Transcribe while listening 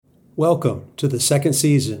Welcome to the second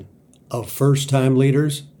season of First Time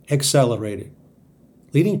Leaders Accelerated.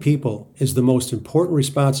 Leading people is the most important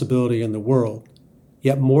responsibility in the world,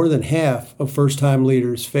 yet more than half of first-time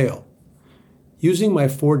leaders fail. Using my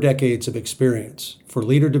 4 decades of experience for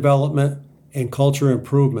leader development and culture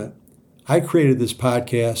improvement, I created this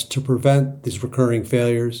podcast to prevent these recurring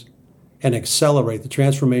failures and accelerate the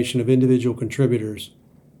transformation of individual contributors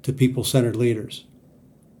to people-centered leaders.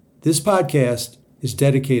 This podcast is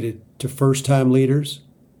dedicated to first-time leaders,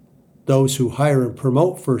 those who hire and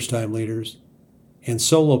promote first-time leaders, and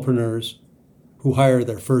solopreneurs who hire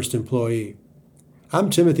their first employee. I'm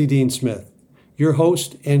Timothy Dean Smith, your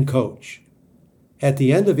host and coach. At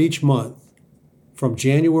the end of each month, from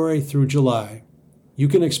January through July, you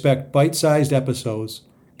can expect bite-sized episodes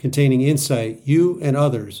containing insight you and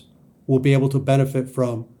others will be able to benefit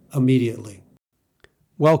from immediately.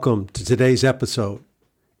 Welcome to today's episode.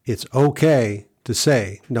 It's okay to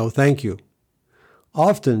say no thank you.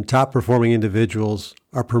 Often, top-performing individuals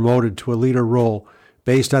are promoted to a leader role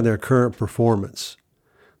based on their current performance.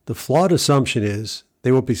 The flawed assumption is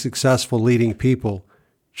they will be successful leading people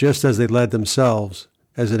just as they led themselves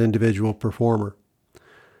as an individual performer.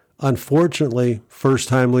 Unfortunately,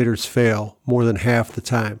 first-time leaders fail more than half the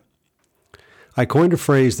time. I coined a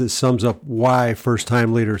phrase that sums up why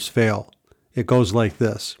first-time leaders fail. It goes like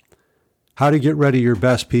this: how to get rid of your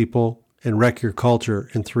best people and wreck your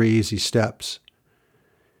culture in 3 easy steps.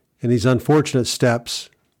 And these unfortunate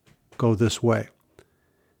steps go this way.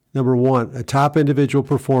 Number 1, a top individual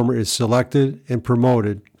performer is selected and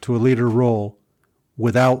promoted to a leader role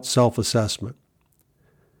without self-assessment.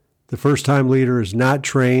 The first-time leader is not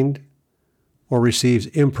trained or receives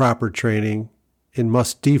improper training and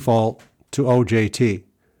must default to OJT,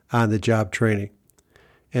 on-the-job training.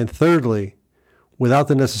 And thirdly, without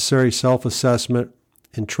the necessary self-assessment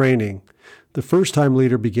and training, the first-time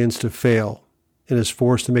leader begins to fail and is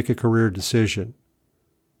forced to make a career decision.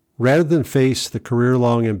 Rather than face the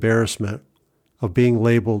career-long embarrassment of being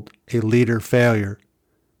labeled a leader failure,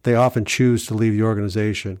 they often choose to leave the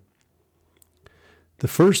organization. The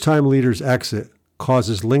first-time leader's exit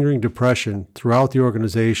causes lingering depression throughout the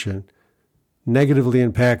organization, negatively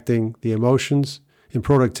impacting the emotions and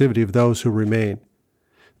productivity of those who remain.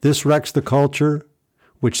 This wrecks the culture,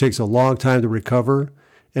 which takes a long time to recover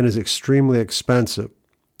and is extremely expensive.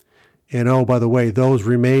 And oh, by the way, those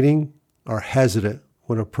remaining are hesitant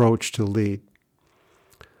when approached to lead.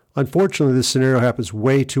 Unfortunately, this scenario happens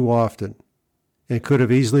way too often and could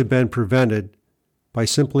have easily been prevented by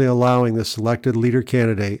simply allowing the selected leader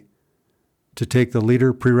candidate to take the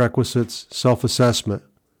leader prerequisites self-assessment,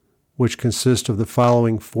 which consists of the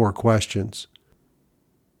following 4 questions.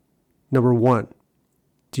 Number 1,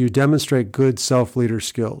 do you demonstrate good self-leader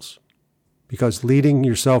skills? Because leading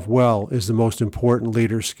yourself well is the most important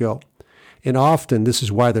leader skill. And often this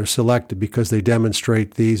is why they're selected, because they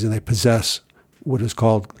demonstrate these and they possess what is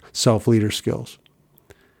called self-leader skills.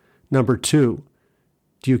 Number 2,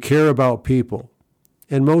 do you care about people?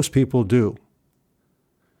 And most people do.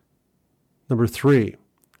 Number 3,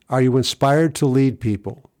 are you inspired to lead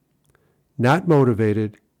people? Not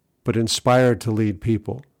motivated, but inspired to lead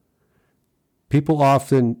people. People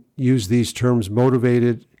often use these terms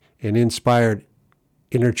motivated and inspired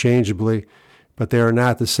interchangeably, but they are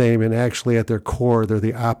not the same, and actually at their core, they're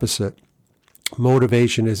the opposite.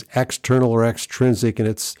 Motivation is external or extrinsic, and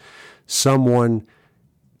it's someone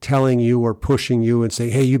telling you or pushing you and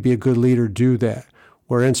saying, hey, you'd be a good leader, do that.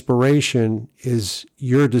 Where inspiration is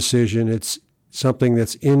your decision, it's something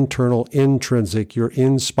that's internal, intrinsic. You're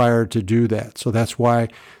inspired to do that. So that's why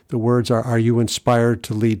the words are you inspired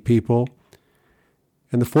to lead people?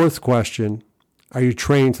 And the 4th question, are you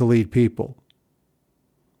trained to lead people?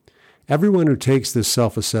 Everyone who takes this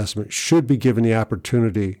self-assessment should be given the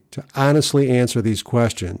opportunity to honestly answer these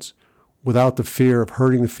questions without the fear of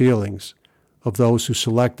hurting the feelings of those who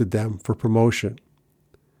selected them for promotion.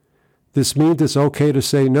 This means it's okay to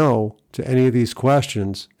say no to any of these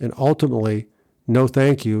questions and ultimately no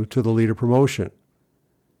thank you to the leader promotion.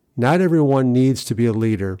 Not everyone needs to be a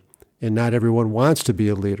leader, and not everyone wants to be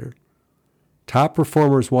a leader. Top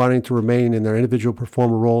performers wanting to remain in their individual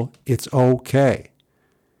performer role, it's okay.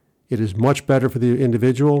 It is much better for the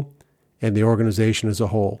individual and the organization as a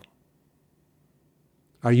whole.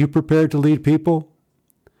 Are you prepared to lead people?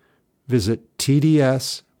 Visit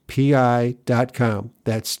tdspi.com.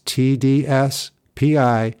 That's tdspi.com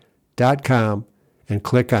and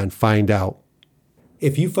click on Find Out.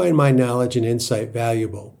 If you find my knowledge and insight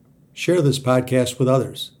valuable, share this podcast with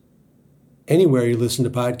others. Anywhere you listen to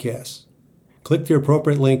podcasts, click the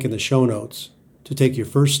appropriate link in the show notes to take your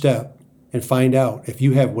first step and find out if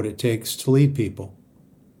you have what it takes to lead people.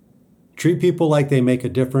 Treat people like they make a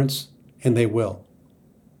difference, and they will.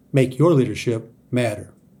 Make your leadership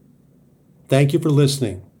matter. Thank you for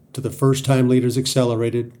listening to the First Time Leaders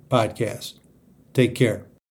Accelerated podcast. Take care.